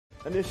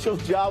Initial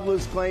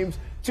jobless claims,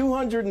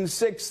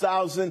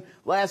 206,000.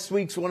 Last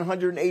week's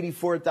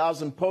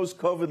 184,000.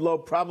 Post-COVID low,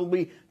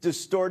 probably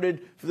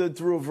distorted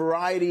through a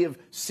variety of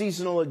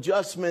seasonal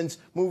adjustments,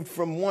 moved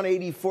from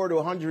 184 to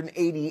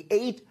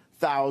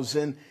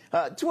 188,000.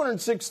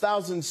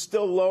 206,000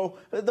 still low.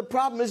 The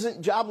problem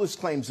isn't jobless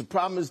claims. The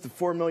problem is the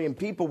 4 million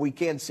people we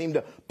can't seem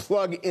to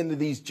plug into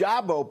these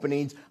job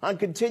openings. On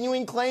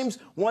continuing claims,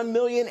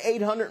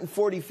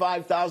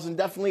 1,845,000.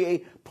 Definitely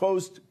a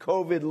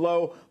post-COVID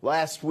low.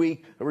 Last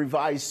week,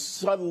 revised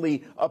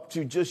subtly up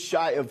to just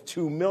shy of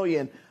 2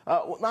 million.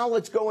 Now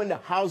let's go into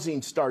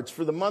housing starts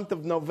for the month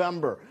of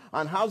November.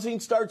 On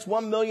housing starts,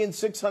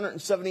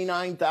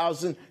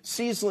 1,679,000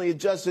 seasonally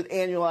adjusted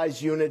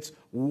annualized units.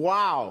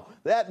 Wow,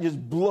 that just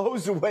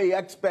blows away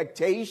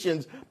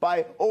expectations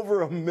by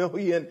over 1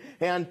 million.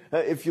 And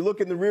if you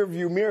look in the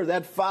rearview mirror,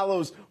 that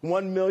follows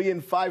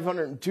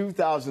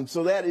 1,502,000.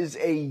 So that is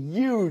a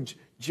huge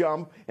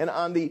jump. And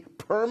on the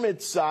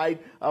permit side,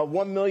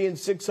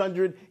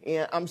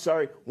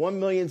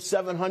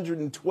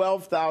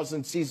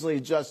 1,712,000 seasonally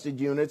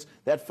adjusted units.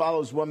 That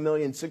follows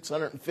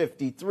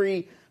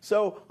 1,653,000.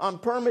 So on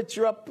permits,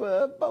 you're up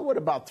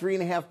about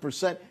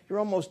 3.5%. You're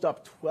almost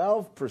up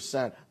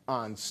 12%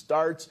 on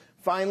starts.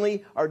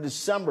 Finally, our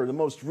December, the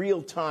most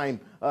real-time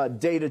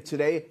data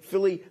today.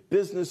 Philly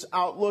Business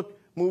Outlook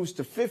moves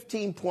to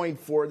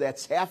 15.4.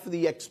 That's half of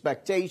the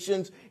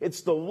expectations.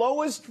 It's the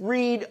lowest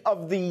read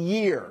of the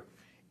year.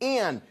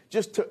 And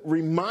just to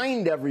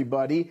remind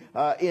everybody,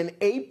 in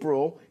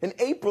April,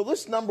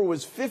 this number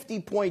was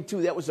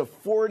 50.2. That was a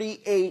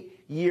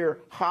 48-year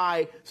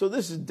high. So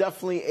this is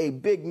definitely a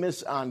big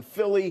miss on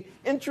Philly.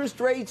 Interest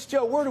rates,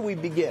 Joe, where do we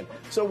begin?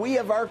 So we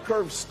have our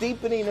curve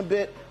steepening a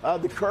bit.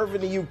 The curve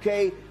in the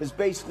UK is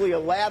basically a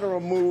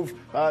lateral move.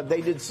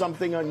 They did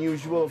something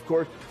unusual, of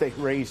course. They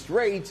raised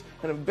rates.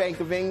 And the Bank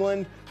of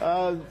England,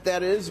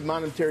 that is,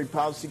 Monetary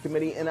Policy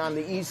Committee, and on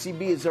the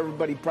ECB, as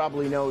everybody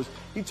probably knows,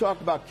 you talk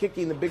about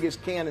kicking the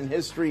biggest can in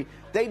history.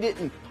 They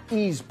didn't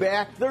ease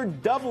back. They're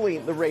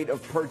doubling the rate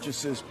of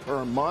purchases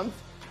per month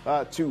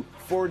to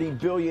 40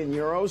 billion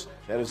euros.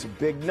 That is a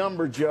big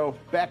number, Joe.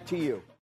 Back to you.